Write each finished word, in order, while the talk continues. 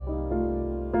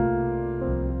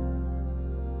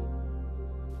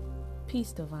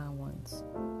Peace, divine ones.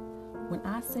 When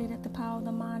I say that the power of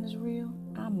the mind is real,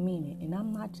 I mean it, and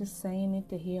I'm not just saying it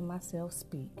to hear myself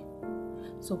speak.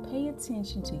 So pay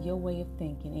attention to your way of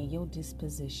thinking and your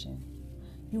disposition.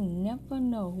 You never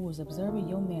know who is observing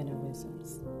your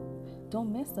mannerisms.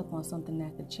 Don't mess up on something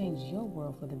that could change your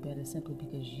world for the better simply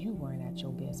because you weren't at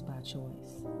your best by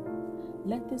choice.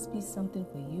 Let this be something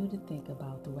for you to think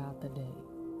about throughout the day.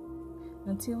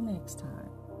 Until next time,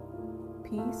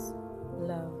 peace,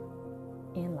 love,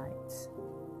 and light.